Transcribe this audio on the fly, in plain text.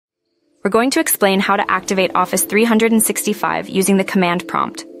we're going to explain how to activate Office 365 using the command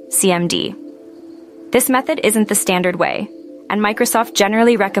prompt, CMD. This method isn't the standard way, and Microsoft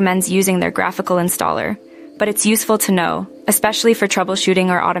generally recommends using their graphical installer, but it's useful to know, especially for troubleshooting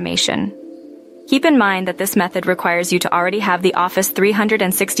or automation. Keep in mind that this method requires you to already have the Office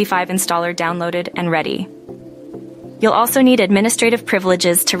 365 installer downloaded and ready. You'll also need administrative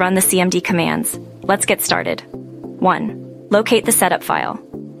privileges to run the CMD commands. Let's get started. 1. Locate the setup file.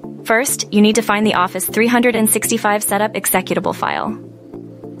 First, you need to find the Office 365 setup executable file.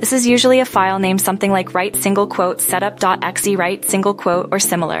 This is usually a file named something like setup.exe, or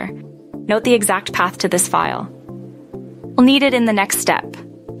similar. Note the exact path to this file. We'll need it in the next step.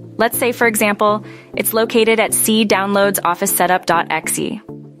 Let's say, for example, it's located at C downloads office setup.exe.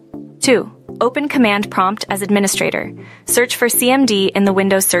 2. Open command prompt as administrator. Search for CMD in the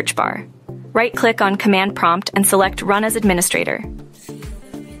Windows search bar. Right-click on command prompt and select Run as administrator.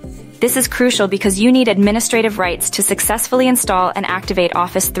 This is crucial because you need administrative rights to successfully install and activate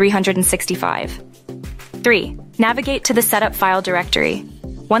Office 365. 3. Navigate to the setup file directory.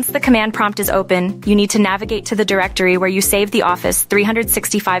 Once the command prompt is open, you need to navigate to the directory where you saved the Office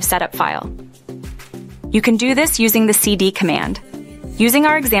 365 setup file. You can do this using the cd command. Using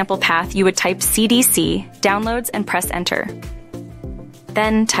our example path, you would type cdc, downloads, and press enter.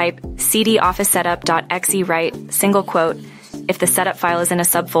 Then type cd office setup.exe If the setup file is in a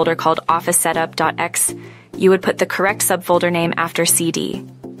subfolder called office setup.exe, you would put the correct subfolder name after cd.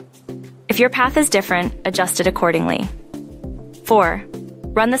 If your path is different, adjust it accordingly. 4.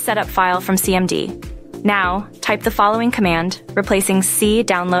 Run the setup file from CMD. Now, type the following command, replacing c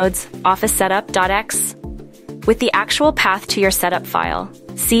downloads office setup.exe with the actual path to your setup file,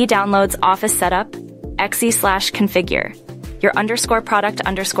 c downloads office setup exe/configure, your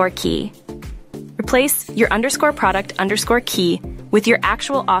 _product_key. Replace your _product_key with your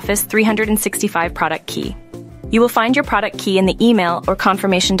actual Office 365 product key. You will find your product key in the email or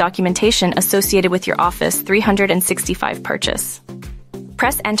confirmation documentation associated with your Office 365 purchase.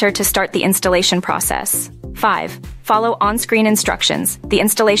 Press enter to start the installation process. 5. Follow on-screen instructions. The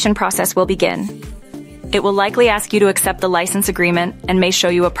installation process will begin. It will likely ask you to accept the license agreement and may show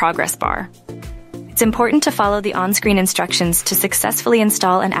you a progress bar. It's important to follow the on-screen instructions to successfully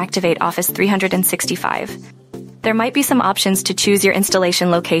install and activate Office 365. There might be some options to choose your installation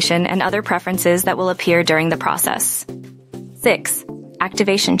location and other preferences that will appear during the process. 6.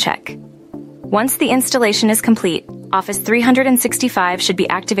 Activation check. Once the installation is complete, Office 365 should be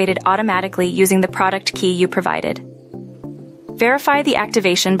activated automatically using the product key you provided. Verify the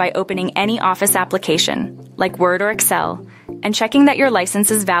activation by opening any Office application, like Word or Excel, and checking that your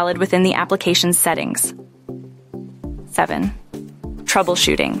license is valid within the application's settings. 7.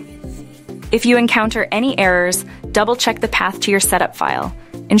 Troubleshooting. If you encounter any errors, double-check the path to your setup file,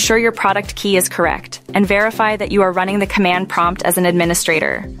 ensure your product key is correct, and verify that you are running the command prompt as an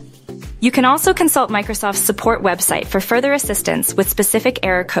administrator. You can also consult Microsoft's support website for further assistance with specific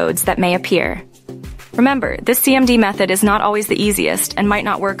error codes that may appear. Remember, this CMD method is not always the easiest and might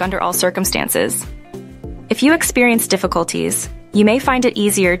not work under all circumstances. If you experience difficulties, you may find it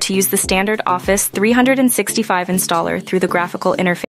easier to use the standard Office 365 installer through the graphical interface.